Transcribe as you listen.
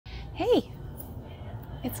Hey,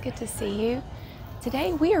 it's good to see you.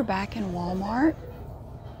 Today we are back in Walmart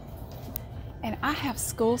and I have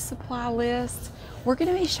school supply lists. We're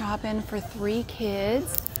going to be shopping for 3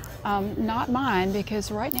 kids, not mine, because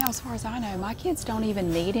right now, as far as I know, my kids don't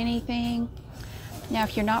even need anything. Now,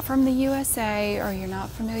 if you're not from the USA or you're not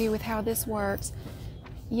familiar with how this works,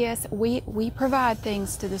 yes, we provide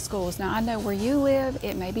things to the schools. Now, I know where you live,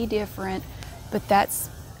 it may be different, but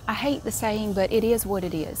I hate the saying, but it is what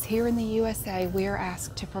it is. Here in the USA, we are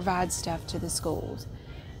asked to provide stuff to the schools.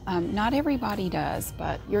 Not everybody does,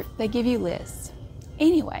 but they give you lists.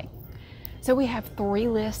 Anyway, so we have 3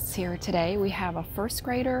 lists here today. We have a 1st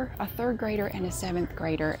grader, a 3rd grader, and a 7th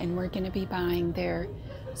grader, and we're going to be buying their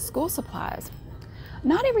school supplies.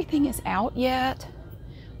 Not everything is out yet.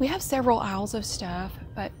 We have several aisles of stuff,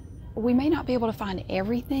 but we may not be able to find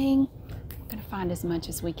everything. We're going to find as much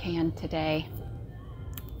as we can today.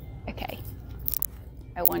 Okay.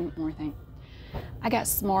 Oh, one more thing. I got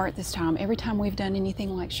smart this time. Every time we've done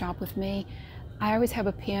anything like shop with me, I always have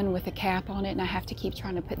a pen with a cap on it and I have to keep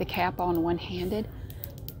trying to put the cap on one-handed.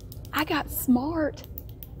 I got smart.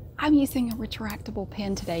 I'm using a retractable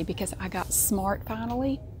pen today because I got smart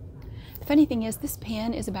finally. The funny thing is, this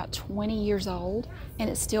pen is about 20 years old and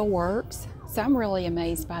it still works. So I'm really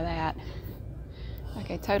amazed by that.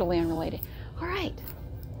 Okay, totally unrelated. All right,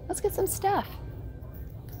 let's get some stuff.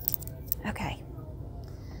 Okay.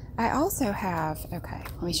 I also have, okay,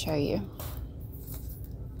 let me show you.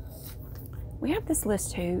 We have this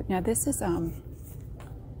list too. Now this is some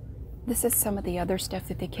of the other stuff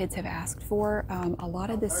that the kids have asked for. A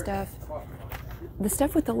lot of this stuff, the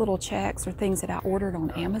stuff with the little checks are things that I ordered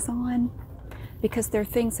on Amazon because they're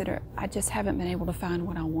things that I just haven't been able to find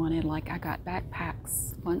what I wanted. Like I got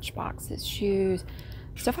backpacks, lunch boxes, shoes,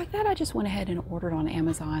 stuff like that. I just went ahead and ordered on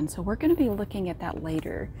Amazon. So we're going to be looking at that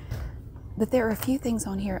later. But there are a few things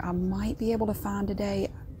on here I might be able to find today.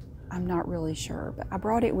 I'm not really sure, but I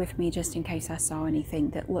brought it with me just in case I saw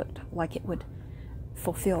anything that looked like it would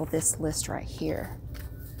fulfill this list right here.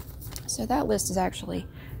 So that list is actually,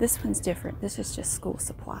 this one's different. This is just school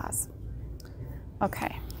supplies.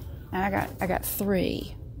 Okay, and I got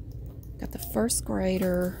 3. Got the 1st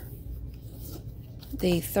grader,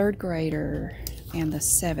 the 3rd grader, and the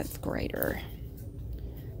 7th grader.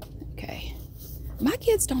 Okay. My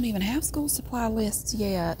kids don't even have school supply lists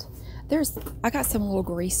yet. I got some little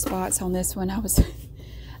grease spots on this one. I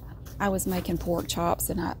was making pork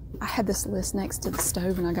chops and I had this list next to the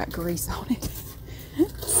stove and I got grease on it.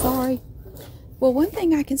 Sorry. Well, one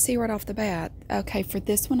thing I can see right off the bat, okay, for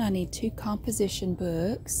this one I need 2 composition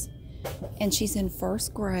books and she's in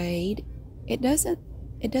 1st grade. It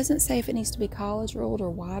doesn't say if it needs to be college ruled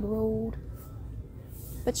or wide ruled,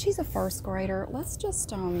 but she's a 1st grader. Let's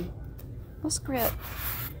just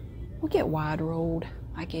we'll get wide ruled,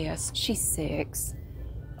 I guess. She's 6.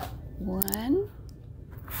 1,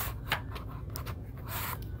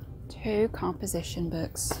 2 composition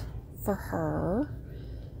books for her.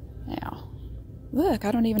 Now, look,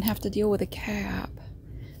 I don't even have to deal with a cap.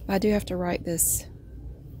 But I do have to write this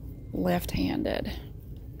left-handed.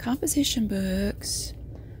 Composition books,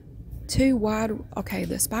 2 wide, okay,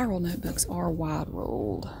 the spiral notebooks are wide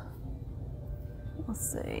ruled.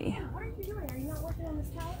 Let's see. What are you doing? Are you not working on this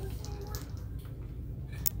calendar anymore?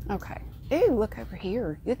 Okay. Ooh, look over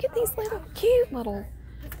here. Look at these little cute little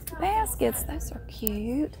baskets. Those are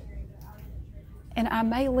cute. And I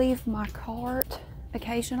may leave my cart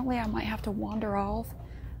occasionally. I might have to wander off,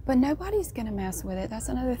 but nobody's going to mess with it. That's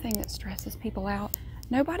another thing that stresses people out.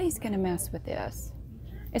 Nobody's going to mess with this.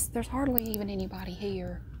 There's hardly even anybody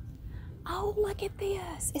here. Oh, look at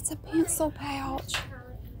this. It's a pencil pouch,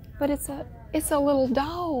 but it's a little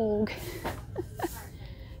dog.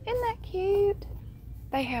 Isn't that cute?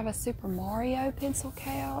 They have a Super Mario pencil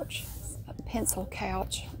couch.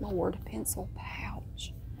 Lord, pencil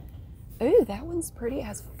pouch. Ooh, that one's pretty. It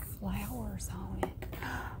has flowers on it.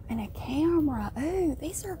 And a camera. Ooh,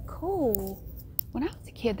 these are cool. When I was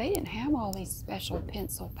a kid, they didn't have all these special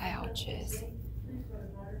pencil pouches.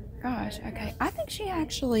 Gosh, okay. I think she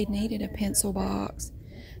actually needed a pencil box.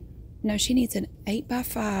 No, she needs an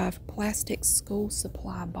 8x5 plastic school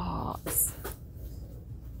supply box.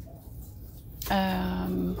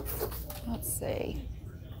 Let's see.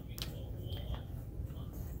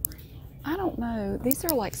 I don't know. These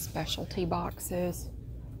are like specialty boxes.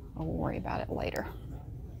 I'll worry about it later.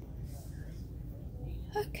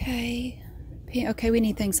 Okay. Okay, we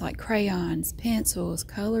need things like crayons, pencils,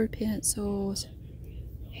 colored pencils,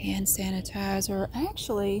 hand sanitizer.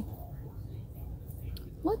 Actually,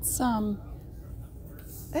 let's oh,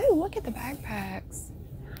 look at the backpacks.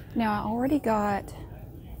 Now I already got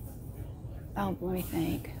Oh, let me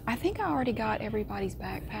think. I think I already got everybody's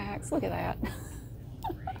backpacks. Look at that.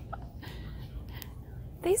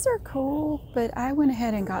 These are cool, but I went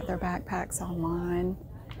ahead and got their backpacks online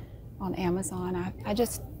on Amazon. I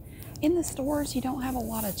just, in the stores, you don't have a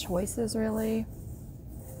lot of choices really.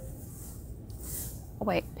 Oh,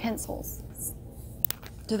 wait, pencils.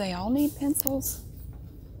 Do they all need pencils?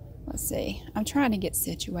 Let's see. I'm trying to get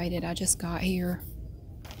situated. I just got here.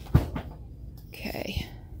 Okay.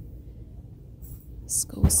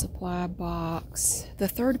 School supply box. The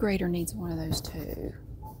third grader needs one of those too.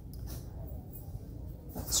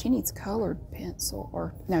 She needs colored pencil,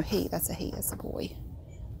 or no, that's a boy.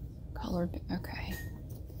 Colored, okay.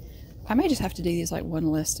 I may just have to do these like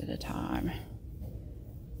one list at a time.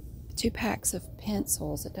 2 packs of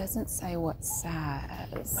pencils. It doesn't say what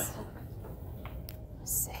size.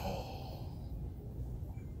 Let's see.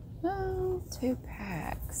 Oh, 2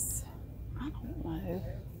 packs. I don't know.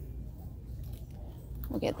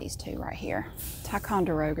 We'll get these 2 right here.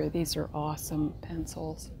 Ticonderoga. These are awesome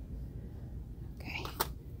pencils. Okay.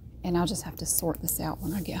 And I'll just have to sort this out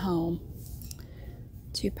when I get home.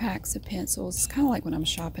 2 packs of pencils. It's kind of like when I'm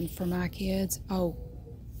shopping for my kids. Oh,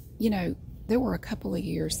 you know, there were a couple of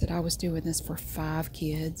years that I was doing this for 5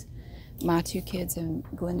 kids. My 2 kids and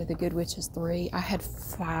Glenda the Good Witch's 3. I had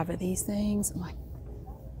 5 of these things. I'm like,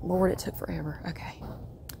 Lord, it took forever. Okay.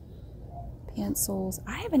 Pencils.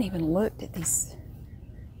 I haven't even looked at these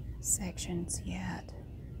sections yet.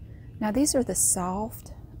 Now these are the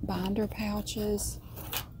soft binder pouches.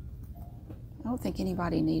 I don't think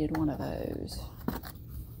anybody needed one of those.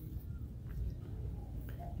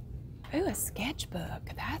 Ooh, a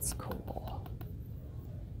sketchbook. That's cool.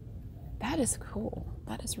 That is cool.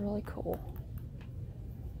 That is really cool.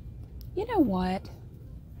 You know what?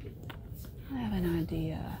 I have an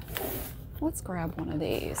idea. Let's grab one of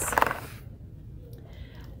these.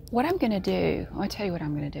 What I'm going to do, I'll tell you what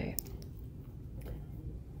I'm going to do.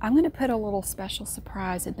 I'm going to put a little special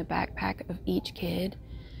surprise in the backpack of each kid.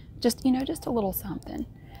 Just, you know, just a little something.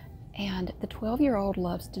 And the 12-year-old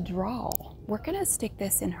loves to draw. We're going to stick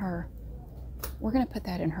this in her, we're going to put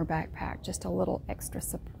that in her backpack. Just a little extra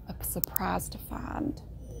surprise to find.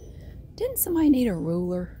 Didn't somebody need a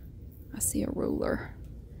ruler? I see a ruler.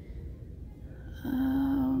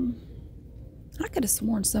 I could have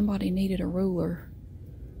sworn somebody needed a ruler.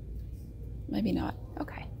 Maybe not.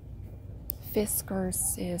 Okay. Fiskars,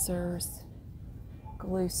 scissors,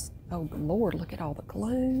 glue. Oh, Lord, look at all the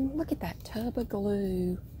glue. Look at that tub of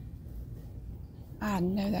glue. I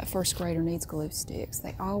know that first grader needs glue sticks.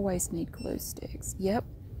 They always need glue sticks. Yep.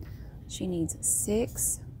 She needs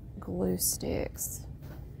 6 glue sticks.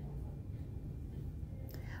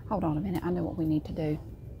 Hold on a minute. I know what we need to do.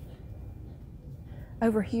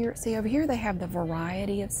 Over here, see over here they have the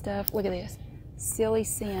variety of stuff. Look at this. Silly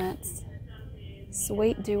Scents.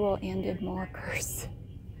 Sweet dual-ended markers.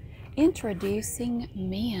 Introducing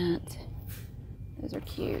mint. Those are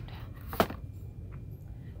cute.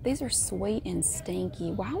 These are sweet and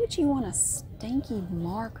stinky. Why would you want a stinky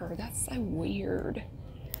marker? That's so weird.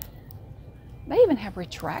 They even have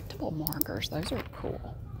retractable markers. Those are cool.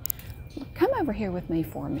 Come over here with me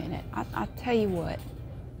for a minute. I'll tell you what.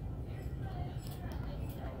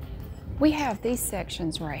 We have these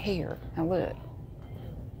sections right here. Now look.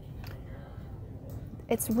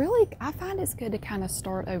 It's really, I find it's good to kind of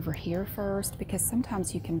start over here first because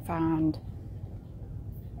sometimes you can find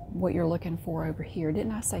what you're looking for over here.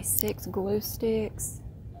 Didn't I say 6 glue sticks?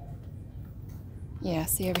 Yeah,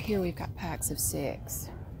 see over here we've got packs of 6.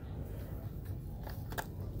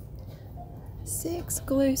 6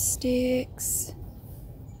 glue sticks.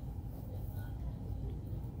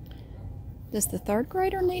 Does the third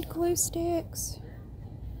grader need glue sticks?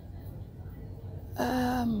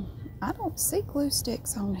 I don't see glue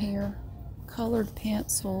sticks on here. Colored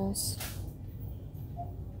pencils.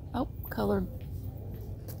 Oh, colored.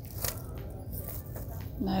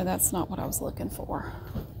 No, that's not what I was looking for.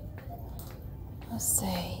 Let's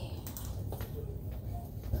see.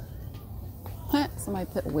 Somebody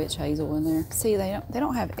put witch hazel in there. See, they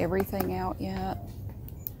don't have everything out yet.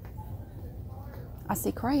 I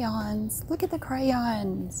see crayons. Look at the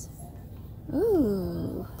crayons.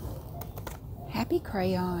 Ooh. Happy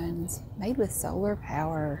crayons made with solar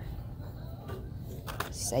power.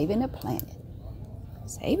 Saving the planet.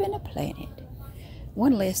 Saving the planet.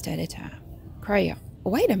 One list at a time. Crayon.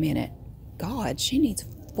 Wait a minute. God, she needs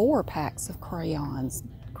 4 packs of crayons.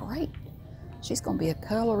 Great. She's going to be a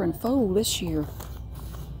coloring fool this year.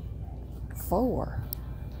 4.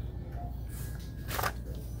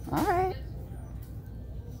 All right.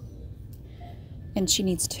 And she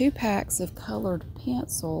needs 2 packs of colored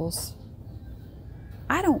pencils.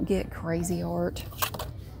 I don't get crazy art.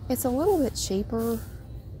 It's a little bit cheaper.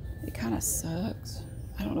 It kind of sucks.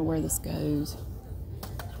 I don't know where this goes.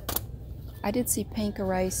 I did see pink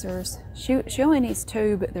erasers. She only needs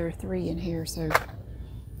 2, but there are 3 in here, so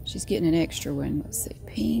she's getting an extra one. Let's see,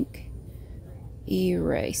 pink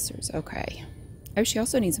erasers. Okay. Oh, she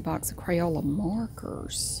also needs a box of Crayola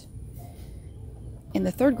markers. And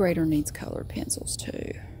the 3rd grader needs colored pencils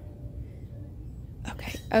too.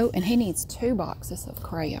 Okay. Oh, and he needs 2 boxes of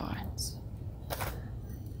crayons.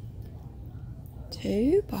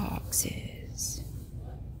 2 boxes.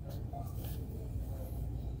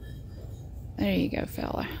 There you go,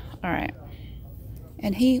 fella. All right.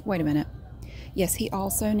 And wait a minute. Yes, he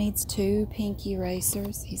also needs 2 pink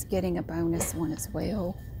erasers. He's getting a bonus one as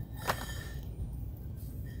well.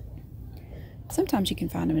 Sometimes you can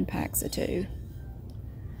find them in packs of 2.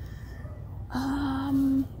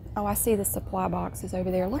 Oh, I see the supply boxes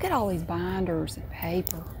over there. Look at all these binders and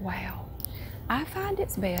paper. Wow. I find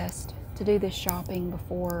it's best to do this shopping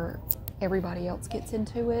before everybody else gets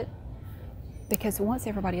into it, because once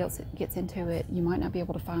everybody else gets into it, you might not be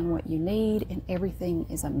able to find what you need, and everything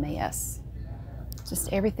is a mess.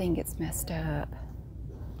 Just everything gets messed up.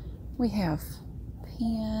 We have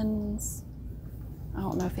pens. I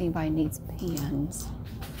don't know if anybody needs pens.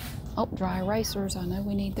 Oh, dry erasers. I know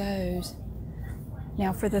we need those.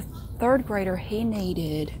 Now for the 3rd grader, he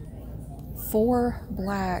needed 4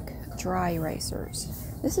 black dry erasers.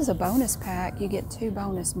 This is a bonus pack. You get 2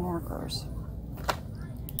 bonus markers.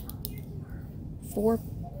 4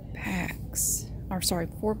 packs, or sorry,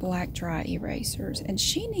 4 black dry erasers. And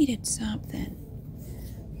she needed something.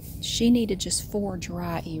 She needed just 4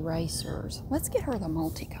 dry erasers. Let's get her the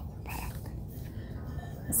multicolor pack.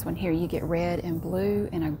 This one here, you get red and blue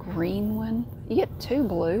and a green one. You get 2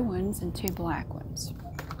 blue ones and 2 black ones.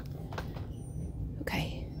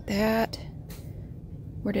 Okay,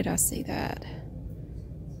 where did I see that?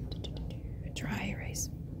 Dry erase.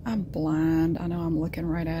 I'm blind. I know I'm looking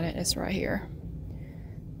right at it. It's right here.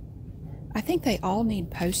 I think they all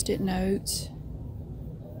need Post-it notes,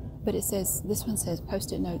 but it says, this one says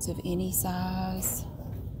Post-it notes of any size.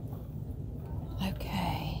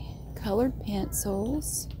 Okay, colored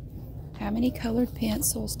pencils. How many colored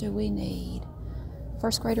pencils do we need?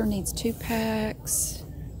 1st grader needs 2 packs.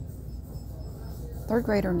 3rd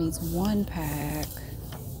grader needs 1 pack.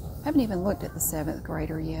 I haven't even looked at the 7th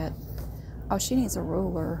grader yet. Oh, she needs a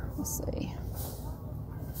ruler. Let's see.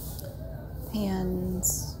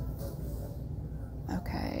 Pens.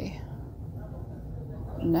 Okay.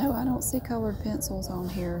 No, I don't see colored pencils on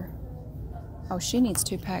here. Oh, she needs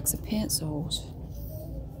 2 packs of pencils.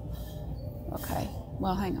 Okay,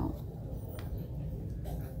 well, hang on.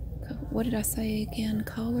 What did I say again?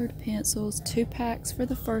 Colored pencils, 2 packs for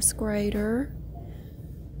the 1st grader.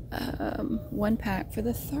 1 pack for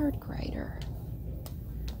the 3rd grader.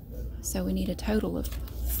 So we need a total of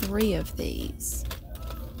 3 of these.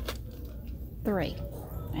 3,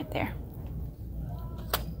 right there.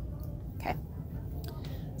 Okay.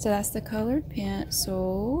 So that's the colored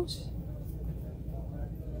pencils.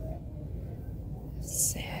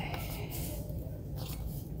 Let's see.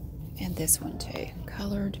 And this one too.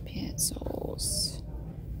 Colored pencils.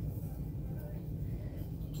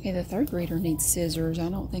 Okay, the 3rd grader needs scissors. I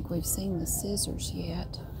don't think we've seen the scissors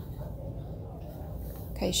yet.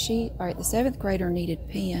 Okay, all right, the 7th grader needed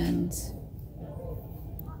pens.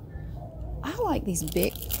 I like these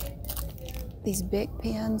big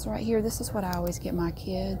pens right here. This is what I always get my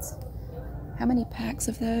kids. How many packs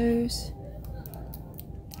of those?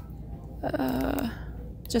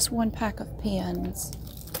 Just 1 pack of pens.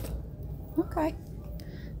 Okay.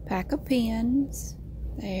 Pack of pens.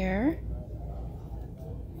 There.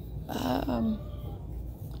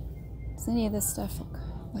 Does any of this stuff look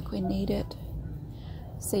like we need it?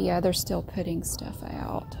 So yeah, they're still putting stuff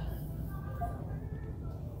out.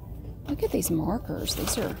 Look at these markers.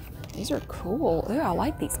 These are cool. Ooh, I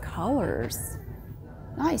like these colors.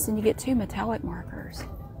 Nice, and you get 2 metallic markers.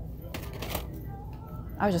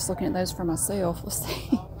 I was just looking at those for myself. Let's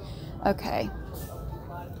see. Okay.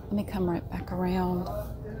 Let me come right back around.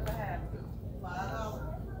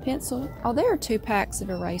 Pencil. Oh, there are 2 packs of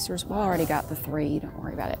erasers. Well, I already got the 3. Don't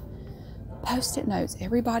worry about it. Post-it notes.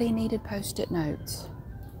 Everybody needed Post-it notes.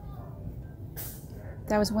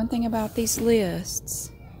 That was one thing about these lists.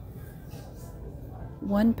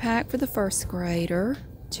 1 pack for the 1st grader.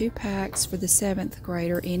 2 packs for the 7th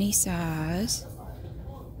grader, any size.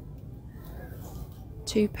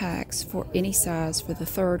 2 packs for any size for the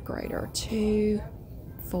 3rd grader. 2,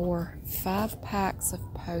 4, 5 packs of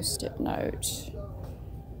Post-it notes.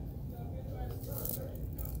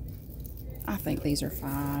 I think these are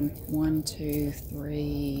fine. 1, 2,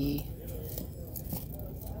 3.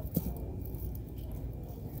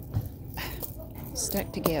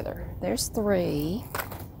 Stuck together. There's 3,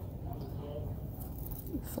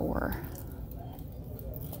 4,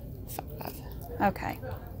 5. Okay.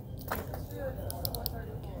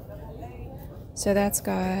 So that's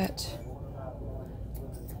got,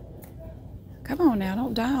 come on now,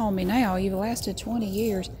 don't die on me now. You've lasted 20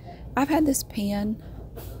 years. I've had this pen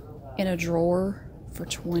in a drawer for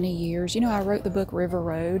 20 years. You know, I wrote the book River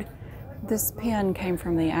Road. This pen came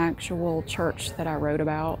from the actual church that I wrote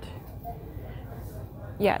about.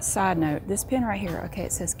 Yeah, side note, this pen right here, okay,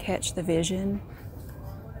 it says catch the vision.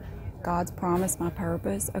 God's promise, my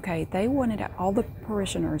purpose. Okay, they wanted all the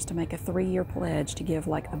parishioners to make a 3-year pledge to give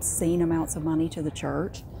like obscene amounts of money to the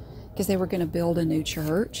church because they were going to build a new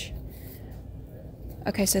church.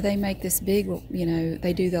 Okay, so they make this big, you know,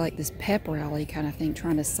 they do like this pep rally kind of thing,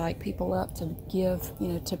 trying to psych people up to give, you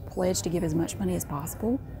know, to pledge to give as much money as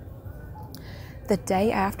possible. The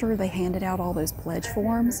day after they handed out all those pledge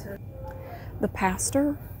forms, the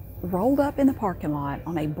pastor rolled up in the parking lot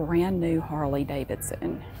on a brand new Harley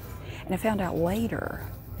Davidson. And I found out later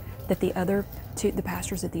that the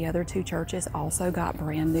pastors at the other 2 churches also got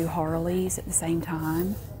brand new Harleys at the same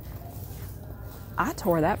time. I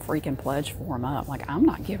tore that freaking pledge form up. Like, I'm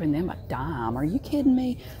not giving them a dime. Are you kidding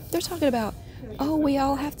me? They're talking about, oh, we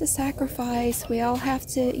all have to sacrifice. We all have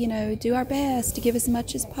to, you know, do our best to give as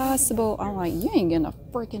much as possible. I'm like, you ain't getting a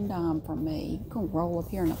freaking dime from me. You're going to roll up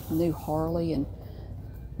here in a new Harley and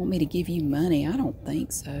want me to give you money? I don't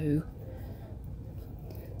think so.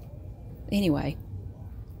 Anyway,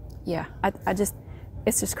 yeah, I just,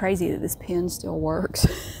 it's just crazy that this pen still works.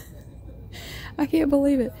 I can't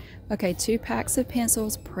believe it. Okay, 2 packs of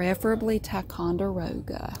pencils, preferably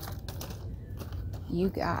Ticonderoga. You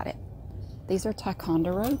got it. These are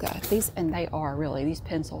Ticonderoga. And they are really, these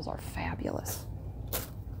pencils are fabulous.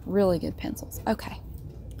 Really good pencils. Okay.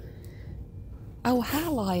 Oh,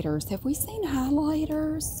 highlighters. Have we seen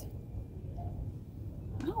highlighters?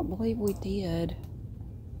 I don't believe we did.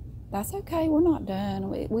 That's okay, we're not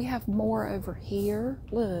done. We have more over here.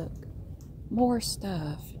 Look, more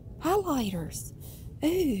stuff. Highlighters.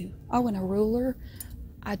 Ooh. Oh, and a ruler.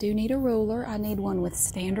 I do need a ruler. I need one with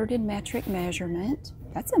standard and metric measurement.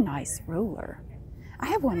 That's a nice ruler. I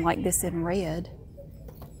have one like this in red.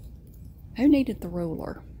 Who needed the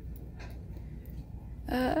ruler?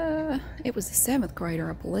 It was a 7th grader,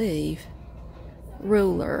 I believe.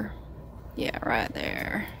 Ruler. Yeah, right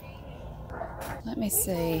there. Let me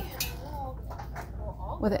see.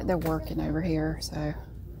 Well, they're working over here, so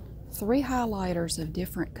 3 highlighters of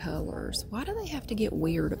different colors. Why do they have to get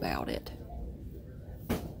weird about it?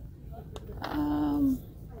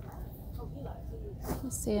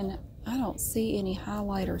 Let's see, and I don't see any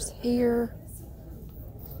highlighters here.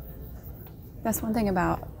 That's one thing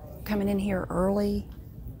about coming in here early.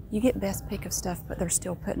 You get best pick of stuff, but they're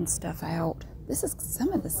still putting stuff out. This is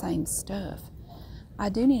some of the same stuff. I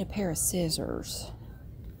do need a pair of scissors.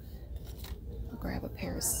 I'll grab a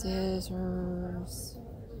pair of scissors.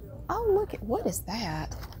 Oh, look at, what is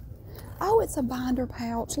that? Oh, it's a binder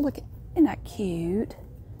pouch. Look, isn't that cute?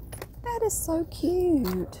 That is so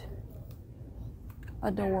cute.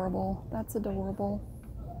 Adorable. That's adorable.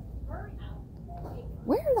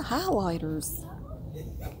 Where are the highlighters?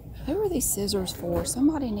 Who are these scissors for?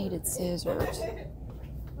 Somebody needed scissors.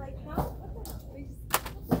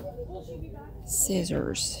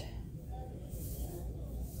 Scissors.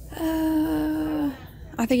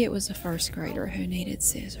 I think it was a 1st grader who needed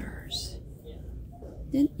scissors.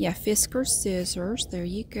 Yeah, Fisker scissors. There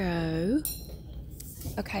you go.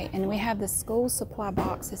 Okay, and we have the school supply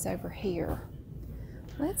boxes over here.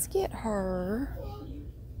 Let's get her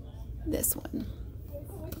this one.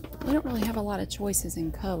 We don't really have a lot of choices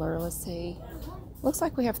in color. Let's see. Looks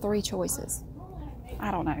like we have 3 choices.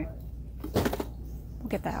 I don't know. We'll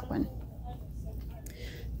get that one.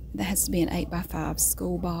 That has to be an 8x5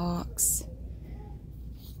 school box.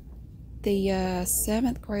 The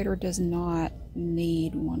 7th grader does not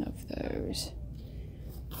need one of those.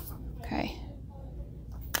 Okay.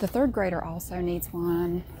 The 3rd grader also needs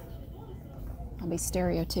one. I'll be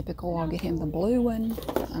stereotypical. I'll get him the blue one.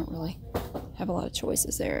 I don't really have a lot of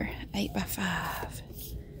choices there. 8x5.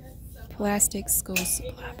 Plastic school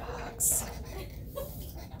supply box.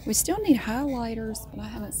 We still need highlighters, but I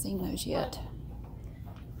haven't seen those yet.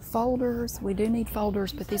 Folders. We do need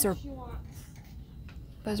folders, but those are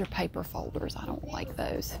paper folders. I don't like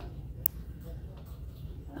those.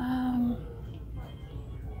 I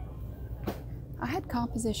had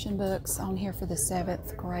composition books on here for the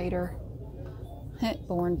 7th grader.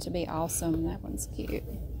 Born to be Awesome. That one's cute.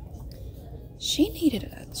 She needed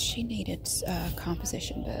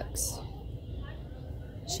composition books.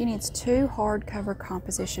 She needs 2 hardcover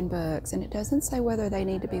composition books, and it doesn't say whether they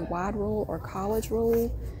need to be wide rule or college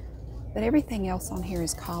rule, but everything else on here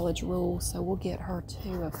is college rule, so we'll get her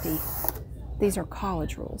 2 of these are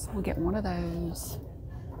college rules. We'll get 1 of those,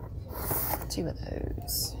 2 of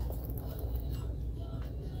those.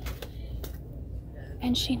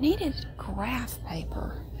 And she needed graph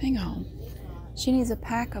paper. Hang on. She needs a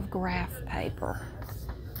pack of graph paper,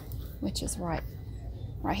 which is right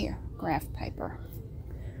here, graph paper.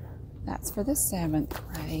 That's for the 7th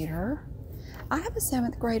grader. I have a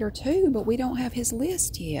 7th grader too, but we don't have his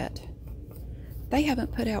list yet. They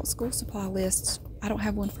haven't put out school supply lists. I don't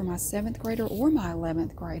have one for my 7th grader or my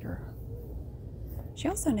 11th grader. She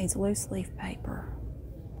also needs loose leaf paper.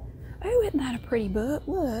 Oh, isn't that a pretty book?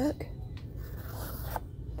 Look.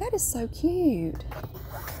 That is so cute.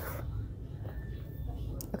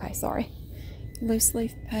 Okay, sorry. Loose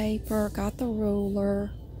leaf paper, got the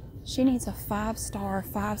ruler. She needs a 5-star,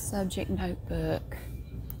 5-subject notebook.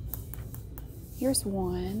 Here's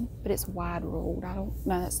one, but it's wide ruled. No,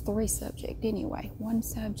 that's 3 subject anyway. 1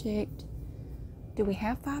 subject. Do we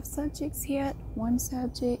have 5 subjects yet? 1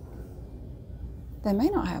 subject. They may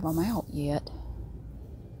not have them out yet.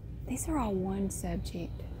 These are all 1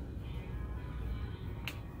 subject.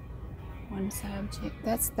 1 subject.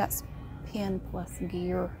 That's pen plus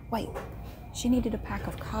gear. Wait, she needed a pack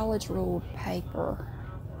of college ruled paper.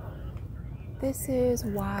 This is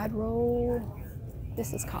wide rule.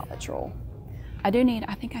 This is college rule. I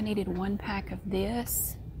think I needed 1 pack of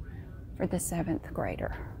this for the 7th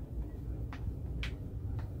grader.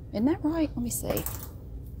 Isn't that right? Let me see.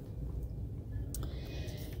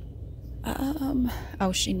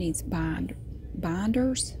 Oh, she needs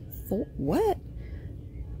binders. What?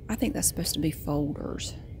 I think that's supposed to be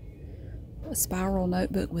folders. A spiral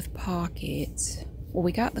notebook with pockets. Well,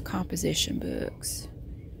 we got the composition books.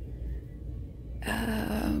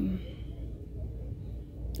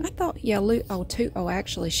 I thought, yeah,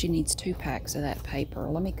 actually she needs 2 packs of that paper.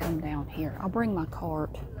 Let me come down here. I'll bring my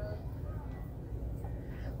cart.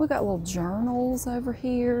 We got little journals over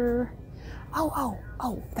here. Oh,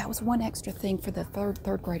 that was one extra thing for the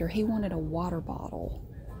third grader. He wanted a water bottle.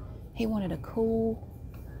 He wanted a cool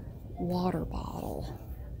water bottle.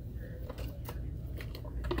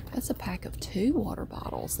 That's a pack of 2 water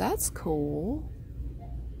bottles. That's cool.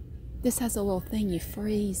 This has a little thing you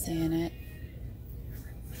freeze in it.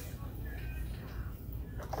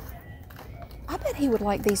 I bet he would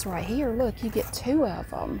like these right here. Look, you get 2 of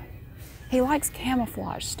them. He likes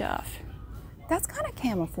camouflage stuff. That's kind of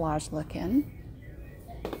camouflage looking.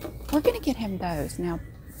 We're gonna get him those. Now,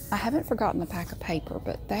 I haven't forgotten the pack of paper,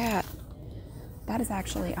 but that is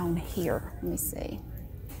actually on here. Let me see.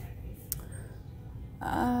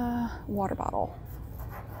 Water bottle.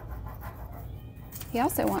 He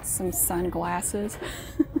also wants some sunglasses.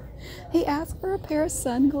 He asked for a pair of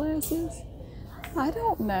sunglasses. I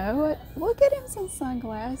don't know. We'll get him some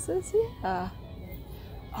sunglasses, yeah.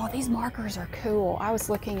 Oh, these markers are cool. I was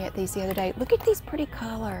looking at these the other day. Look at these pretty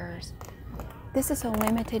colors. This is a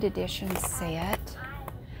limited edition set.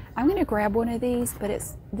 I'm gonna grab one of these, but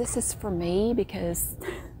this is for me because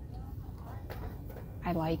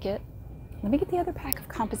I like it. Let me get the other pack of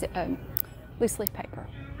loose leaf paper.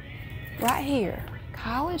 Right here,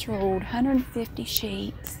 college ruled 150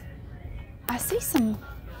 sheets. I see some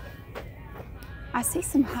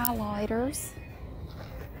highlighters.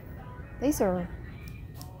 These are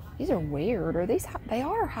weird, or they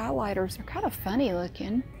are highlighters. They're kind of funny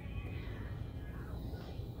looking.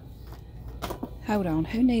 Hold on,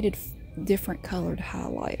 who needed different colored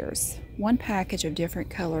highlighters? 1 package of different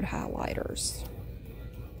colored highlighters.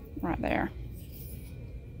 Right there.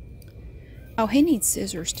 Oh, he needs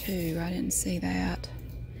scissors too. I didn't see that.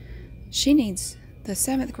 The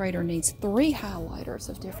 7th grader needs 3 highlighters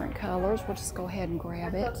of different colors. We'll just go ahead and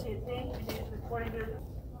grab it.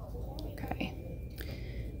 Okay.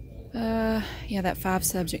 Yeah, that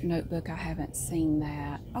 5-subject notebook, I haven't seen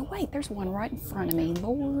that. Oh wait, there's one right in front of me,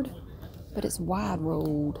 Lord. But it's wide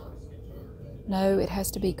ruled. No, it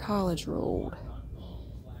has to be college ruled.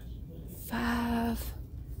 5,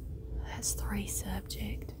 that's 3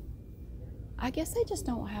 subject. I guess they just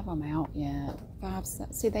don't have them out yet.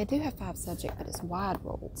 See, they do have 5 subject, but it's wide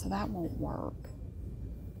ruled, so that won't work.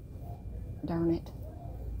 Darn it.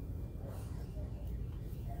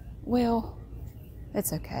 Well,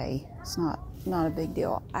 it's okay. It's not a big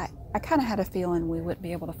deal. I kind of had a feeling we wouldn't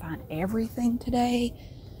be able to find everything today,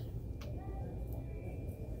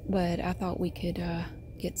 but I thought we could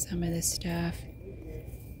get some of this stuff.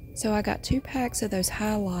 So I got 2 packs of those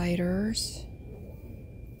highlighters.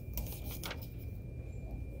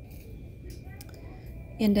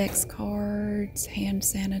 Index cards, hand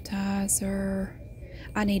sanitizer.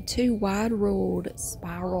 I need 2 wide ruled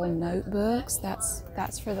spiral notebooks.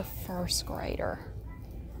 That's for the first grader.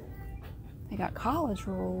 They got college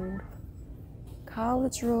ruled,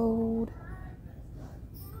 college ruled,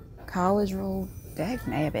 college ruled.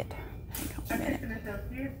 Dagnabbit. Hang on a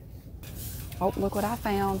minute. Oh, look what I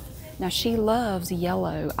found. Now she loves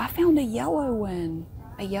yellow. I found a yellow one.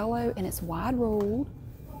 A yellow, and it's wide ruled.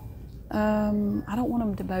 I don't want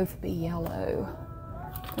them to both be yellow.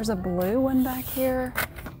 There's a blue one back here.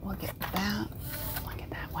 Look at that. Look at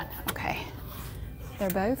that one. Okay. They're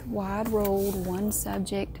both wide ruled, one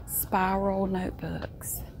subject spiral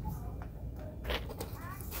notebooks.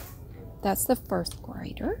 That's the first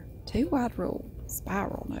grader. 2 wide ruled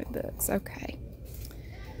spiral notebooks. Okay.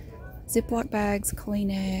 Ziploc bags,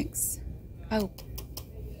 Kleenex. Oh,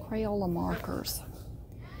 Crayola markers.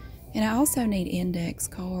 And I also need index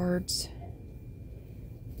cards.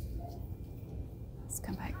 Let's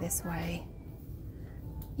come back this way.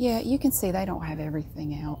 Yeah, you can see they don't have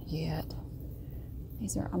everything out yet.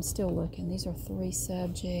 These are, I'm still looking. These are 3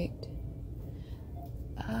 subject.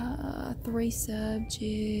 3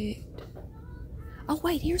 subject. Oh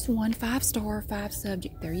wait, here's one 5-star, 5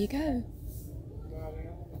 subject. There you go.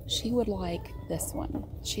 She would like this one.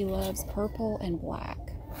 She loves purple and black.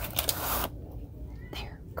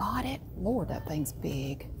 There, got it. Lord, that thing's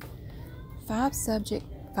big. 5 subject,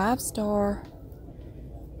 5-star,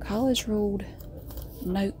 college ruled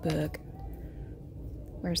notebook.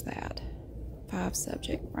 Where's that? 5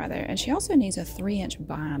 subject right there. And she also needs a 3-inch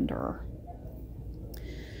binder.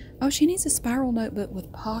 Oh, she needs a spiral notebook with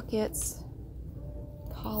pockets.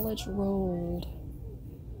 College ruled.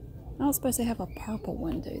 I was supposed to have a purple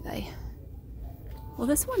one, do they? Well,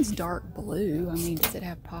 this one's dark blue. I mean, does it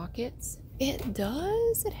have pockets? It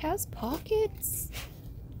does. It has pockets.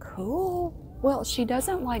 Cool. Well, she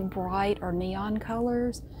doesn't like bright or neon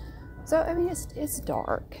colors. So, I mean, it's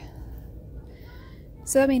dark.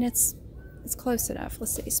 So, I mean, it's close enough.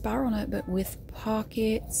 Let's see. Spiral notebook with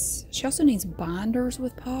pockets. She also needs binders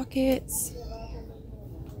with pockets.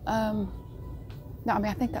 No, I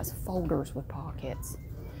mean, I think that's folders with pockets.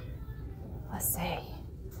 Let's see.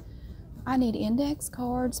 I need index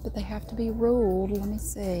cards, but they have to be ruled. Let me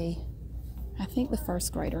see. I think the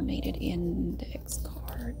first grader needed index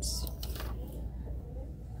cards.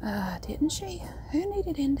 Didn't she? Who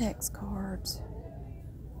needed index cards?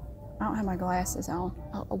 I don't have my glasses on.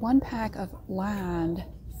 A 1 pack of lined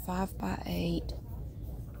 5x8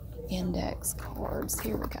 index cards.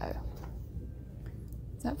 Here we go.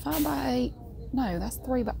 Is that 5x8? No, that's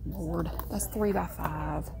 3 by, Lord, that's 3 by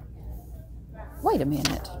 5. Wait a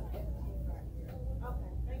minute.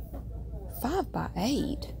 5 by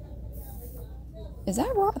 8? Is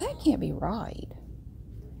that right? That can't be right.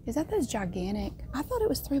 Is that those gigantic? I thought it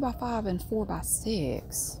was 3 by 5 and 4 by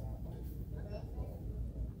 6.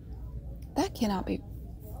 That cannot be.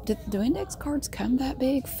 Do index cards come that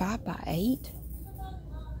big? 5 by 8?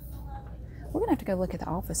 We're gonna have to go look at the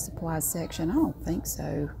office supplies section. I don't think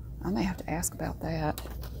so. I may have to ask about that.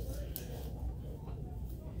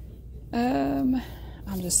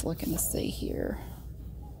 I'm just looking to see here.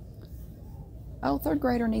 Oh, 3rd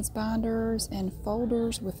grader needs binders and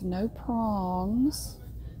folders with no prongs.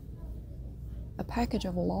 A package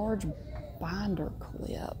of large binder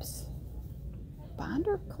clips.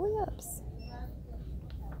 Binder clips?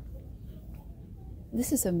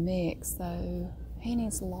 This is a mix, though. He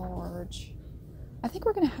needs large. I think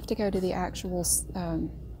we're going to have to go to the actual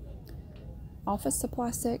office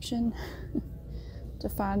supply section to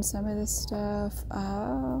find some of this stuff.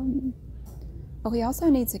 Oh, he also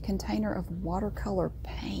needs a container of watercolor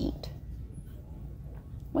paint.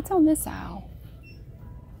 What's on this aisle?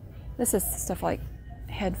 This is stuff like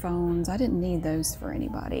headphones. I didn't need those for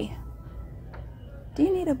anybody. Do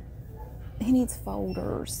you need a... He needs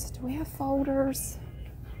folders. Do we have folders?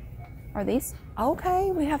 Are these... Okay,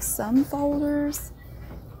 we have some folders.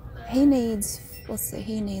 He needs... Let's see,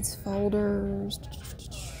 he needs folders.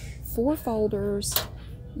 4 folders.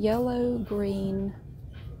 Yellow, green,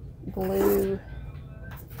 blue.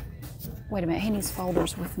 Wait a minute, he needs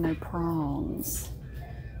folders with no prongs.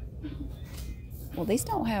 Well, these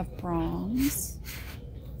don't have prongs.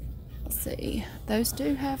 Let's see, those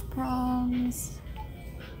do have prongs.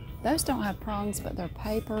 Those don't have prongs, but they're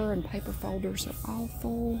paper, and paper folders are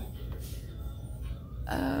awful.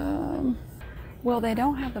 Well, they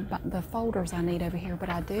don't have the folders I need over here, but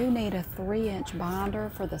I do need a 3-inch binder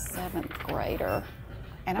for the 7th grader.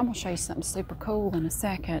 And I'm gonna show you something super cool in a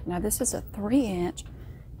second. Now, this is a 3-inch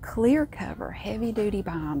clear cover, heavy duty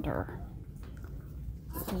binder.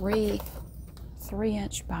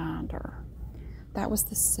 3-inch binder. That was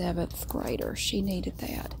the 7th grader. She needed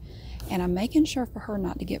that. And I'm making sure for her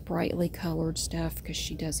not to get brightly colored stuff because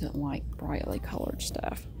she doesn't like brightly colored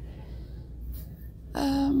stuff.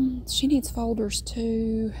 She needs folders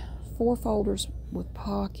too. 4 folders with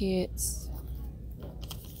pockets.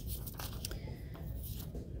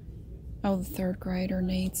 Oh, the 3rd grader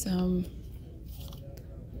needs some.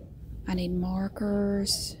 I need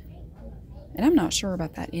markers. And I'm not sure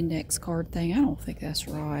about that index card thing. I don't think that's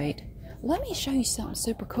right. Let me show you something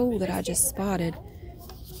super cool that I just spotted.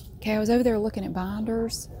 Okay, I was over there looking at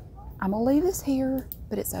binders. I'm gonna leave this here,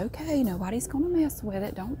 but it's okay. Nobody's gonna mess with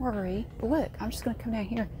it, don't worry. But look, I'm just gonna come down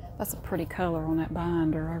here. That's a pretty color on that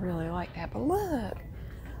binder. I really like that, but look.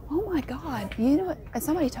 Oh my God, you know what?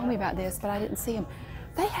 Somebody told me about this, but I didn't see them.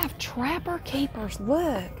 They have trapper keepers,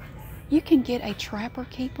 look. You can get a trapper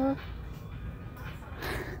keeper.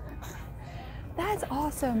 That's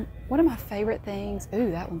awesome. One of my favorite things,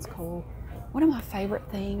 ooh, that one's cool. One of my favorite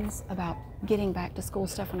things about getting back to school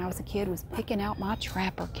stuff when I was a kid was picking out my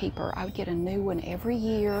trapper keeper. I would get a new one every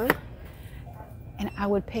year, and I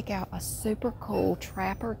would pick out a super cool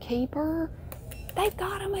trapper keeper. They've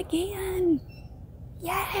got them again.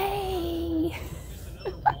 Yay!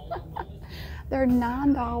 They're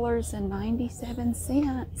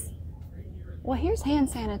 $9.97. Well, here's hand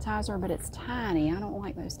sanitizer, but it's tiny. I don't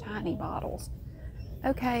like those tiny bottles.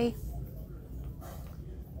 Okay.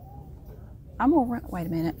 I'm gonna run, wait a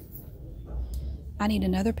minute. I need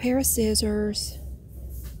another pair of scissors.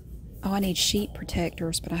 Oh, I need sheet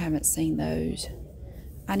protectors, but I haven't seen those.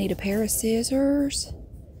 I need a pair of scissors,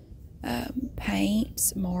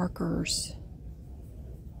 paints, markers.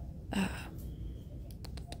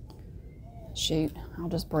 Shoot, I'll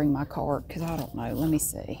just bring my cart because I don't know. Let me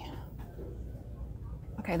see.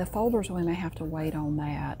 Okay, the folders, we may have to wait on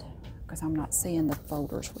that because I'm not seeing the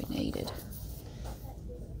folders we needed.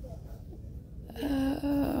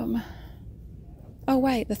 Oh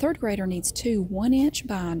wait, the 3rd grader needs 2 1-inch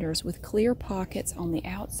binders with clear pockets on the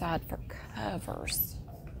outside for covers.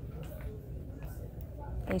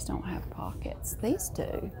 These don't have pockets. These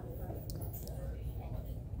do.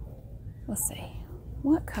 Let's see.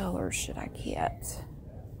 What colors should I get?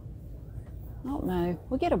 I don't know.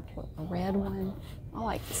 We'll get a red one. I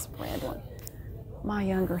like this red one. My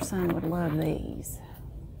younger son would love these.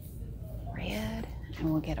 Red, and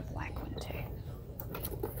we'll get a black one too.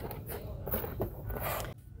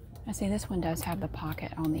 I see this one does have the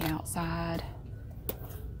pocket on the outside.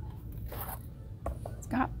 It's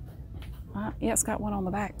got, yeah, it's got one on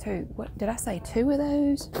the back too. What did I say? 2 of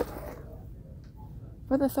those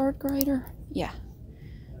for the 3rd grader? Yeah.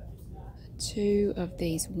 2 of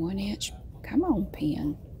these 1-inch. Come on,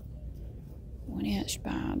 pen. 1-inch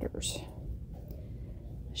binders.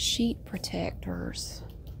 Sheet protectors.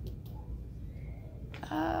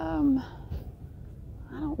 I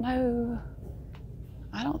don't know.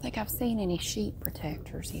 I don't think I've seen any sheet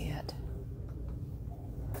protectors yet.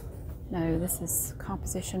 No, this is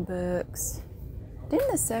composition books.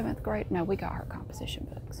 Didn't the 7th grade? No, we got her composition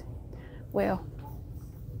books. Well,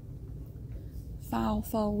 file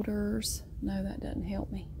folders. No, that doesn't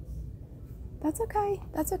help me. That's okay.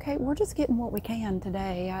 That's okay. We're just getting what we can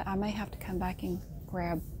today. I may have to come back and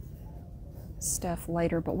grab stuff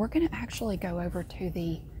later, but we're going to actually go over to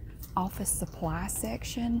the office supply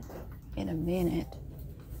section in a minute.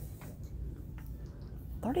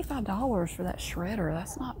 $35 for that shredder.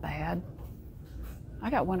 That's not bad.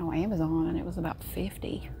 I got one on Amazon and it was about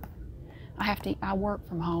 $50. I work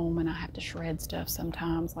from home and I have to shred stuff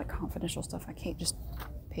sometimes, like confidential stuff. I can't just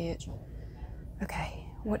pitch. Okay,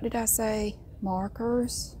 what did I say?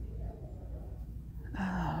 Markers.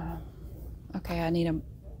 Okay, I need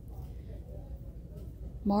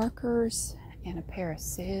markers and a pair of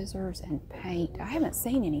scissors and paint. I haven't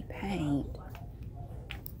seen any paint.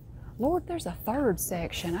 Lord, there's a 3rd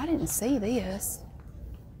section. I didn't see this.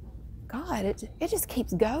 God, it just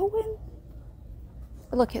keeps going.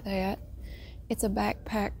 Look at that. It's a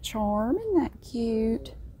backpack charm. Isn't that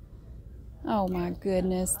cute? Oh my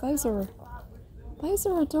goodness, those are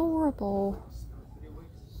adorable.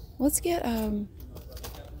 Let's get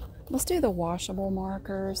let's do the washable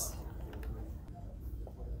markers.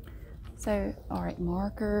 So, all right,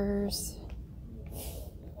 markers.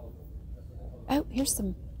 Oh, here's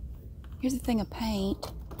a thing of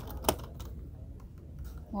paint.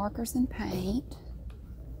 Markers and paint.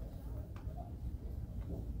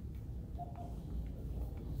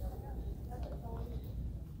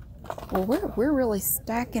 Well, we're really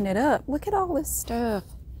stacking it up. Look at all this stuff.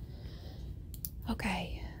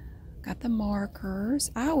 Okay, got the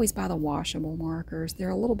markers. I always buy the washable markers. They're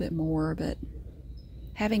a little bit more, but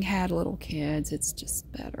having had little kids, it's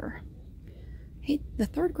just better. The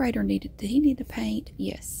third grader did he need to paint?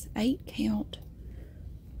 Yes, 8 count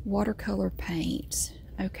watercolor paints.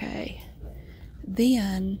 Okay.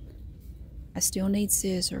 Then I still need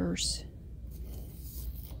scissors.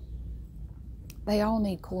 They all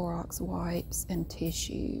need Clorox wipes and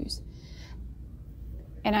tissues.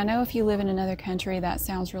 And I know if you live in another country, that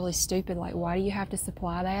sounds really stupid. Like, why do you have to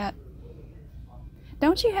supply that?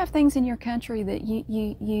 Don't you have things in your country that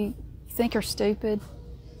you think are stupid?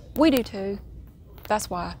 We do too. That's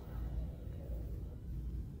why.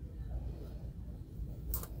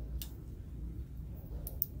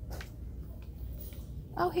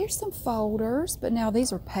 Oh, here's some folders, but now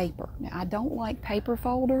these are paper. Now, I don't like paper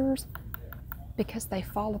folders because they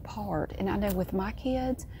fall apart. And I know with my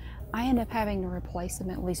kids, I end up having to replace them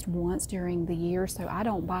at least once during the year, so I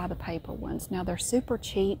don't buy the paper ones. Now, they're super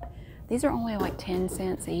cheap. These are only like 10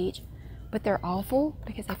 cents each, but they're awful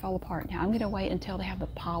because they fall apart. Now, I'm going to wait until they have the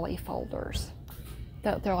poly folders.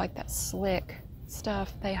 They're like that slick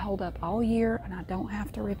stuff. They hold up all year, and I don't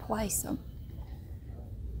have to replace them.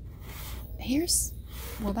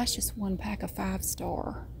 Well, that's just one pack of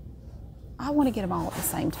 5-star. I want to get them all at the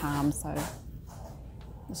same time, so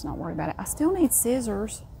let's not worry about it. I still need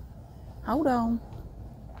scissors. Hold on.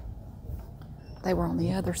 They were on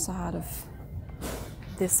the other side of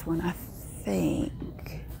this one, I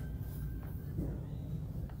think.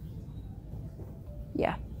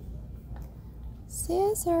 Yeah.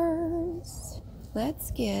 Scissors.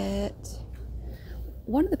 Let's get,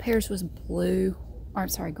 one of the pairs was blue, or I'm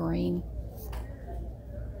sorry, green.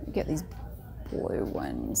 Get these blue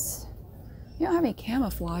ones. You don't have any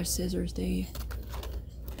camouflage scissors, do you?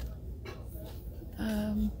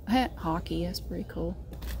 Hockey, that's pretty cool.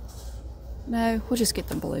 No, we'll just get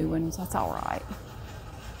the blue ones, that's all right.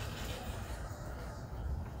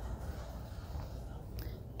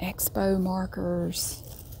 Expo markers.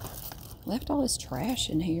 Left all this trash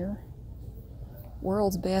in here.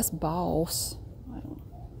 World's best boss.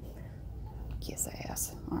 Kiss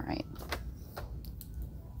ass. All right.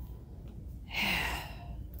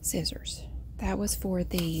 Scissors. That was for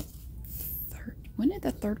the wasn't it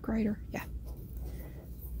the third grader? Yeah.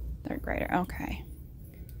 Third grader. Okay.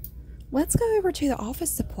 Let's go over to the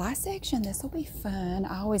office supply section. This will be fun.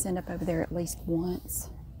 I always end up over there at least once.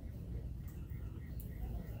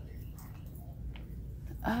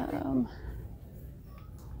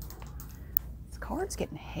 This card's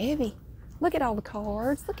getting heavy. Look at all the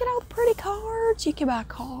cards. Look at all the pretty cards. You can buy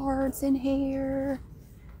cards in here.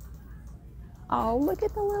 Oh, look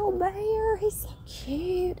at the little bear. He's so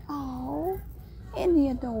cute. Oh, isn't he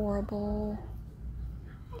adorable?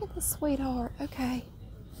 Look at the sweetheart. Okay.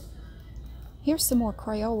 Here's some more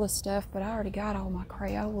Crayola stuff, but I already got all my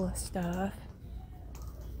Crayola stuff.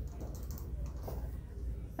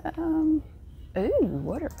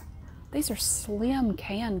 Ooh, these are slim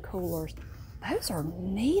can coolers. Those are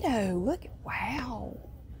neato. Look, wow.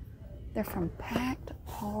 They're from Packed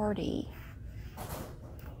Party.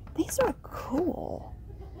 These are cool.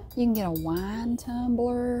 You can get a wine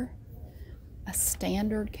tumbler, a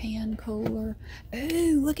standard can cooler.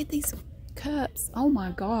 Ooh, look at these cups. Oh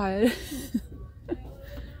my God.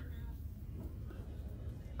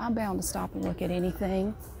 I'm bound to stop and look at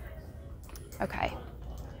anything. Okay.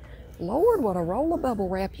 Lord, what a roll of bubble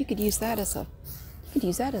wrap. You could use that as a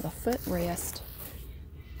footrest.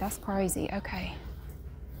 That's crazy. Okay.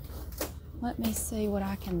 Let me see what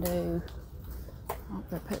I can do. Oh,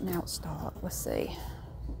 they're putting out stock. Let's see.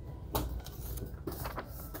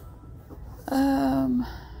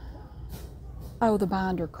 Oh, the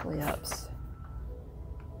binder clips.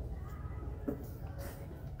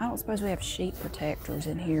 I don't suppose we have sheet protectors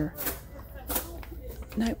in here.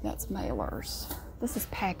 Nope, that's mailers. This is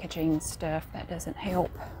packaging stuff. That doesn't help.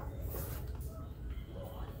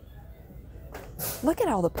 Look at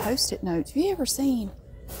all the Post-it notes. Have you ever seen?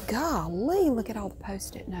 Golly, look at all the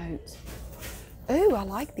Post-it notes. Ooh, I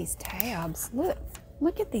like these tabs.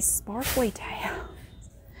 Look at these sparkly tabs.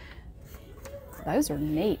 Those are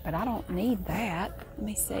neat, but I don't need that. Let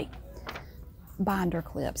me see. Binder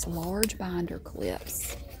clips, large binder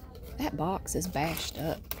clips. That box is bashed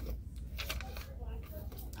up.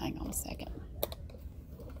 Hang on a second.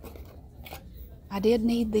 I did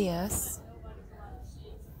need this.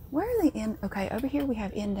 Where are they in? Okay, over here we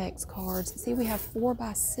have index cards. See, we have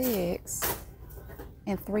 4x6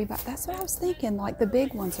 and 3x. That's what I was thinking. Like the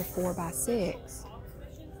big ones are 4x6,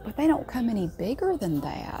 but they don't come any bigger than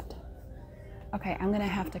that. Okay, I'm gonna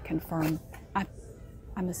have to confirm.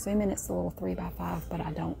 I'm assuming it's a little 3x5, but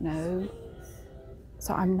I don't know.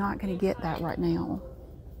 So I'm not gonna get that right now.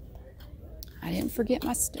 I didn't forget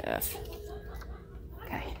my stuff.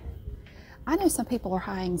 Okay. I know some people are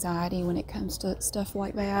high anxiety when it comes to stuff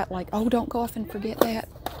like that. Like, oh, don't go off and forget that.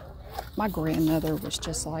 My grandmother was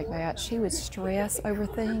just like that. She would stress over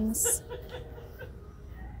things.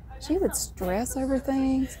 She would stress over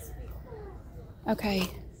things. Okay,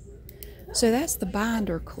 so that's the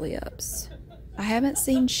binder clips. I haven't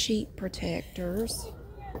seen sheet protectors.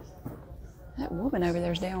 That woman over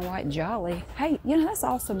there is downright jolly. Hey, you know, that's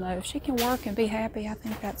awesome though. If she can work and be happy, I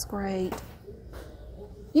think that's great.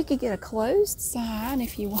 You could get a closed sign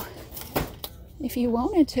if you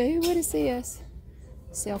wanted to. What is this?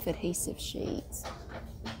 Self-adhesive sheets.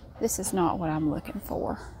 This is not what I'm looking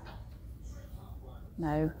for.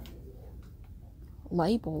 No.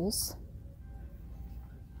 Labels.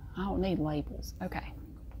 I don't need labels. Okay.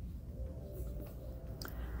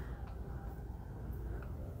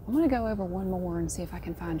 I'm going to go over one more and see if I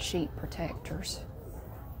can find sheet protectors.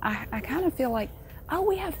 I kind of feel like, oh,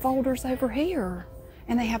 we have folders over here.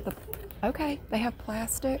 And they have they have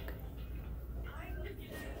plastic.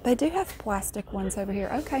 They do have plastic ones over here.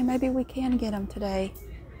 Okay, maybe we can get them today.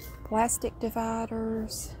 Plastic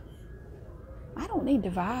dividers. I don't need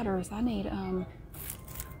dividers. I need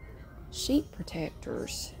sheet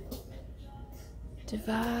protectors.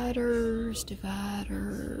 Dividers.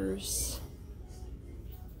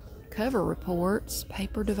 Cover reports,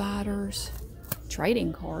 paper dividers,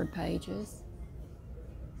 trading card pages.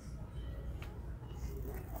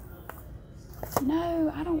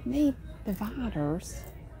 No, I don't need dividers.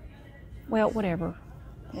 Well, whatever.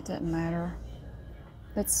 It doesn't matter.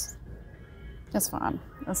 That's fine.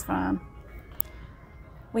 That's fine.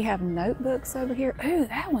 We have notebooks over here. Ooh,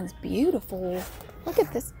 that one's beautiful. Look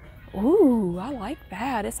at this. Ooh, I like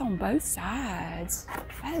that. It's on both sides.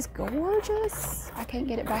 That is gorgeous. I can't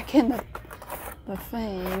get it back in the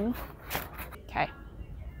thing. Okay.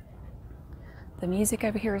 The music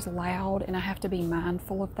over here is loud, and I have to be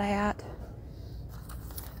mindful of that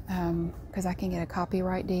because I can get a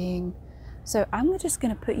copyright ding. So I'm just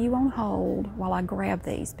going to put you on hold while I grab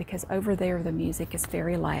these because over there the music is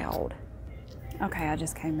very loud. Okay, I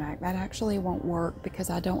just came back. That actually won't work because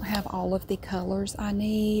I don't have all of the colors I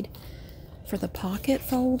need for the pocket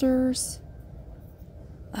folders.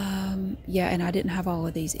 Yeah, and I didn't have all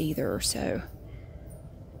of these either, so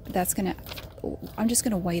I'm just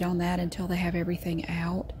gonna wait on that until they have everything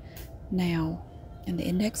out. Now, in the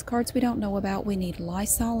index cards we don't know about, we need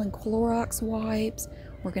Lysol and Clorox wipes.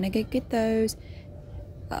 We're gonna get those.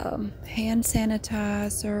 Hand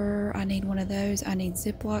sanitizer, I need one of those. I need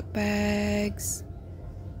Ziploc bags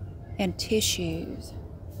and tissues.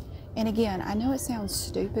 And again, I know it sounds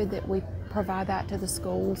stupid that we provide that to the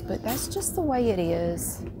schools, but that's just the way it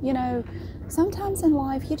is. You know, sometimes in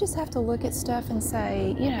life you just have to look at stuff and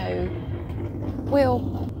say, you know,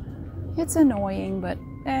 well, it's annoying, but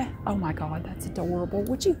oh my God, that's adorable.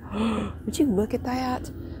 Would you look at that?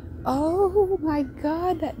 Oh my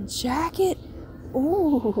God, that jacket.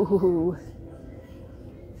 Ooh,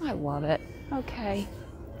 I love it. Okay,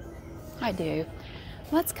 I do.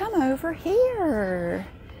 Let's come over here.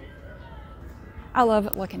 I love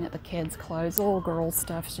it looking at the kids' clothes. The little girl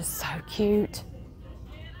stuff is just so cute.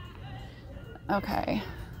 Okay,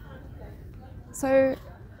 so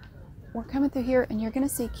we're coming through here and you're gonna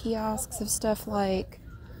see kiosks of stuff like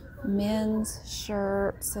men's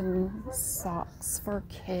shirts and socks for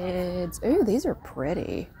kids. Ooh, these are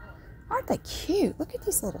pretty. Aren't they cute? Look at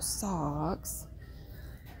these little socks.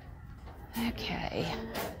 Okay.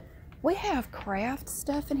 We have craft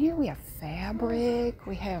stuff in here. We have fabric.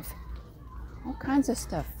 We have all kinds of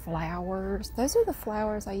stuff. Flowers. Those are the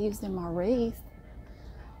flowers I used in my wreath.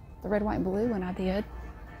 The red, white, and blue one I did.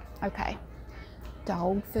 Okay.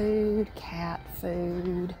 Dog food, cat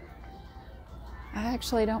food. I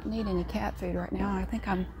actually don't need any cat food right now. I think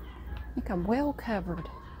I'm well covered.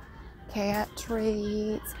 Cat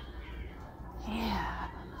treats. Yeah,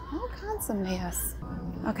 all kinds of mess.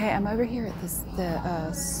 Okay, I'm over here at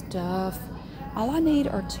the stuff. All I need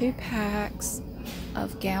are 2 packs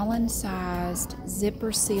of gallon-sized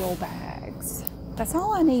zipper seal bags. That's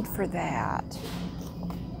all I need for that.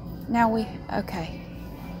 Now okay.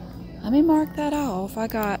 Let me mark that off.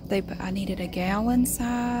 I needed a gallon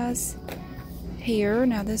size here.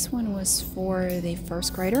 Now this one was for the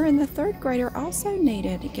 1st grader, and the 3rd grader also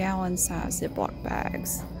needed gallon-sized Ziploc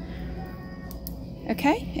bags.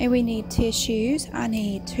 Okay, and we need tissues. I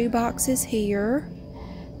need 2 boxes here,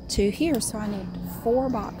 2 here, so I need 4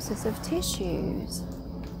 boxes of tissues.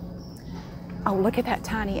 Oh, look at that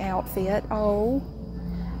tiny outfit. Oh,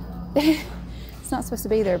 it's not supposed to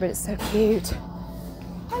be there, but it's so cute.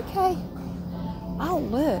 Okay. Oh,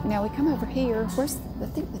 look, now we come over here. I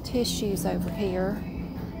think the tissue's over here.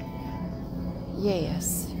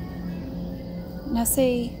 Yes. Now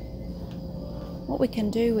see, what we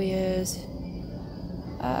can do is, you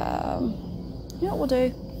know what we'll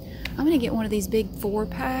do? I'm gonna get one of these big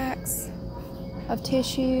 4-packs of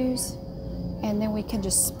tissues, and then we can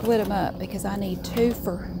just split them up because I need 2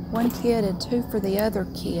 for one kid and 2 for the other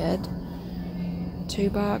kid. 2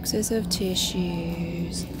 boxes of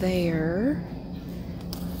tissues there,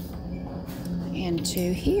 and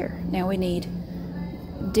 2 here. Now we need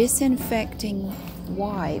disinfecting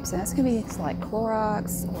wipes, and that's gonna be like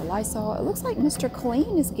Clorox or Lysol. It looks like Mr.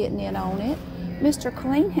 Clean is getting in on it. Mr.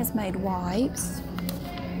 Clean has made wipes.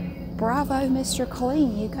 Bravo, Mr.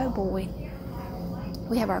 Clean, you go, boy.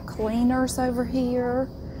 We have our cleaners over here.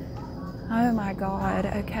 Oh my God,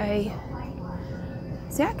 okay.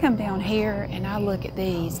 See, I come down here and I look at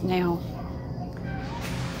these. Now,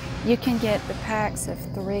 you can get the packs of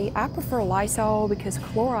 3. I prefer Lysol because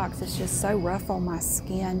Clorox is just so rough on my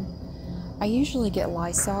skin. I usually get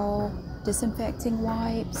Lysol disinfecting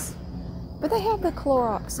wipes, but they have the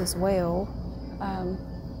Clorox as well.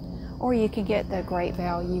 Or you can get the Great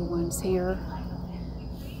Value ones here.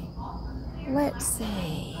 Let's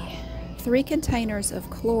see. 3 containers of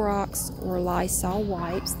Clorox or Lysol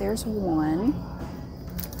wipes. There's 1.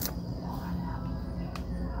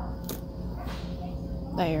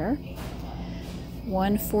 There.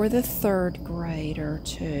 1 for the 3rd grader,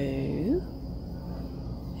 2.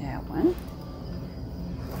 That one.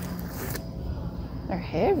 They're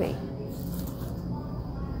heavy.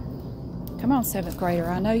 Come on, 7th grader.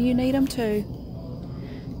 I know you need them too.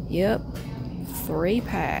 Yep. 3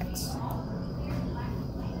 packs.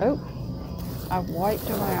 Oh, I've wiped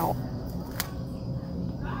them out.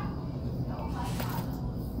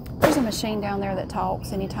 There's a machine down there that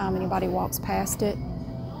talks anytime anybody walks past it.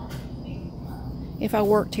 If I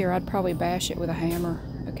worked here, I'd probably bash it with a hammer.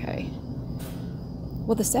 Okay.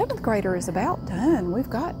 Well, the 7th grader is about done. We've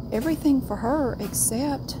got everything for her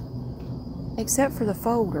except for the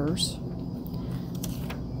folders.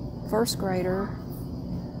 1st grader,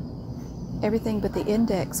 everything but the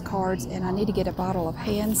index cards, and I need to get a bottle of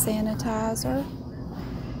hand sanitizer.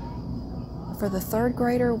 For the 3rd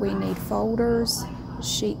grader, we need folders,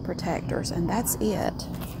 sheet protectors, and that's it.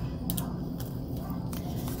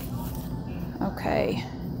 Okay.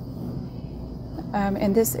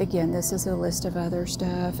 And this, again, this is a list of other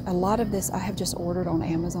stuff. A lot of this I have just ordered on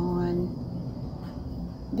Amazon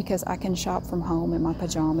because I can shop from home in my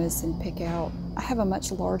pajamas and pick out. I have a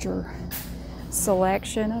much larger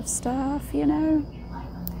selection of stuff, you know.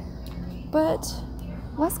 But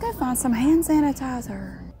let's go find some hand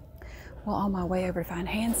sanitizer. Well, on my way over to find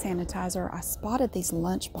hand sanitizer, I spotted these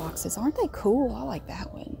lunch boxes. Aren't they cool? I like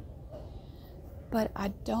that one. But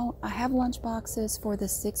I have lunch boxes for the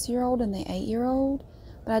 6-year-old and the 8-year-old,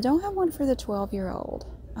 but I don't have one for the 12-year-old.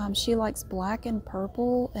 She likes black and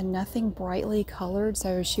purple and nothing brightly colored,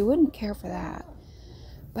 so she wouldn't care for that.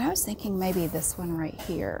 But I was thinking maybe this one right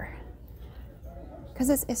here, because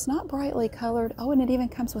it's not brightly colored. Oh, and it even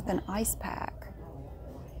comes with an ice pack,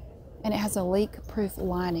 and it has a leak-proof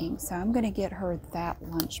lining, so I'm going to get her that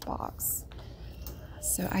lunch box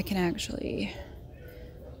so I can actually,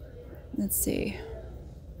 let's see,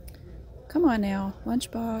 come on now,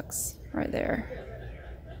 lunchbox right there.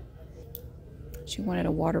 She wanted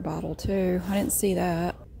a water bottle too. I didn't see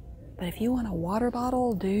that. But if you want a water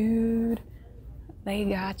bottle, dude, they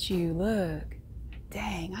got you. Look.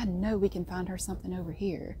 Dang, I know we can find her something over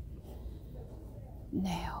here.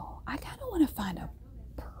 Now, I kind of want to find a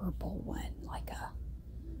purple one, like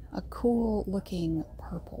a cool looking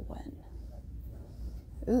purple one.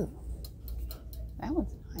 Ooh, that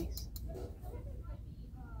one's nice.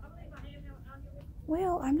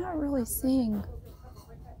 Well, I'm not really seeing,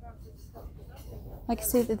 like,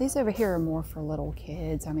 see, these over here are more for little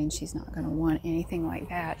kids. I mean, she's not going to want anything like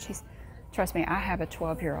that. Trust me, I have a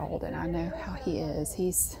 12-year-old and I know how he is.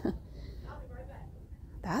 He's,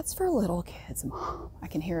 that's for little kids, Mom. I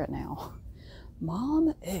can hear it now.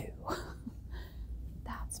 Mom, ew.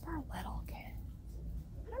 That's for little kids.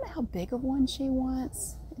 I don't know how big of one she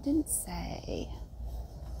wants. It didn't say.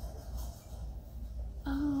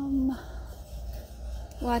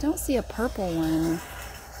 Well, I don't see a purple one.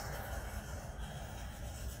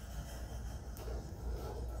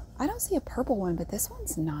 I don't see a purple one, but this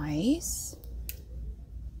one's nice.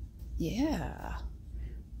 Yeah.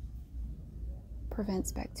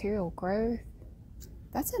 Prevents bacterial growth.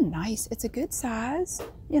 That's a nice, it's a good size.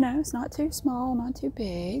 You know, it's not too small, not too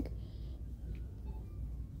big.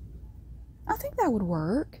 I think that would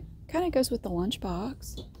work. Kind of goes with the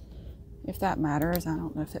lunchbox. If that matters, I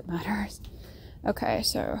don't know if it matters. Okay,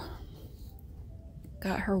 so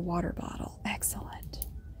got her water bottle. Excellent.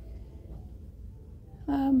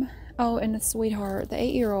 Oh, and the sweetheart, the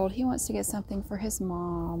 8-year-old, he wants to get something for his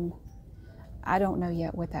mom. I don't know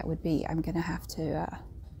yet what that would be. I'm gonna have to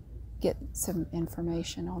get some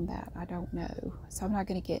information on that. I don't know. So I'm not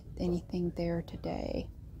gonna get anything there today.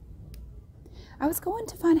 I was going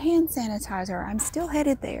to find hand sanitizer. I'm still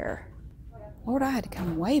headed there. Lord, I had to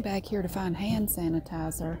come way back here to find hand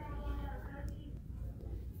sanitizer.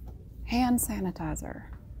 Hand sanitizer.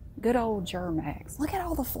 Good old Germax. Look at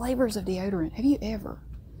all the flavors of deodorant. Have you ever?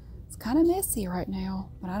 It's kind of messy right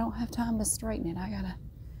now, but I don't have time to straighten it. I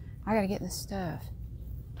gotta get this stuff.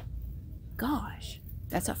 Gosh,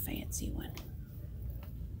 that's a fancy one.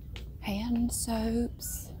 Hand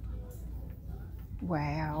soaps.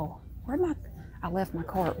 Wow. I left my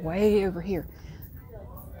cart way over here.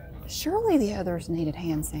 Surely the others needed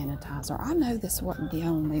hand sanitizer. I know this wasn't the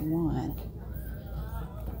only one.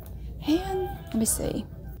 Let me see.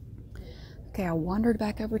 Okay, I wandered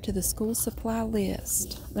back over to the school supply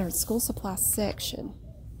list, the school supply section.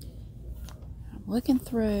 I'm looking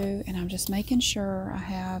through and I'm just making sure I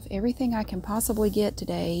have everything I can possibly get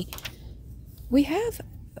today. We have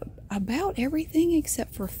about everything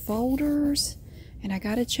except for folders, and I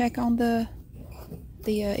gotta check on the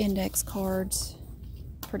index cards.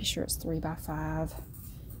 Pretty sure it's 3x5,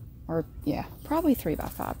 or yeah, probably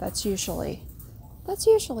 3x5. That's usually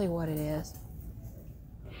what it is.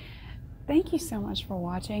 Thank you so much for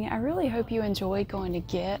watching. I really hope you enjoyed going to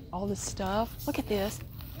get all this stuff. Look at this.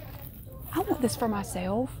 I want this for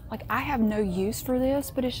myself. Like, I have no use for this,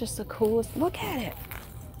 but it's just the coolest. Look at it.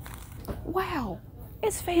 Wow,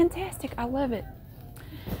 it's fantastic. I love it.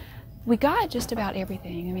 We got just about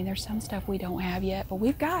everything. I mean, there's some stuff we don't have yet, but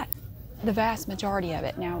we've got the vast majority of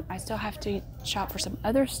it. Now, I still have to shop for some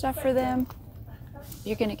other stuff for them.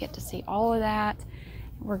 You're gonna get to see all of that.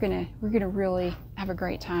 We're gonna really have a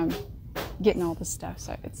great time getting all this stuff,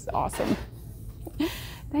 so it's awesome.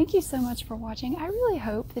 Thank you so much for watching. I really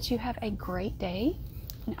hope that you have a great day,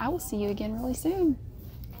 and I will see you again really soon.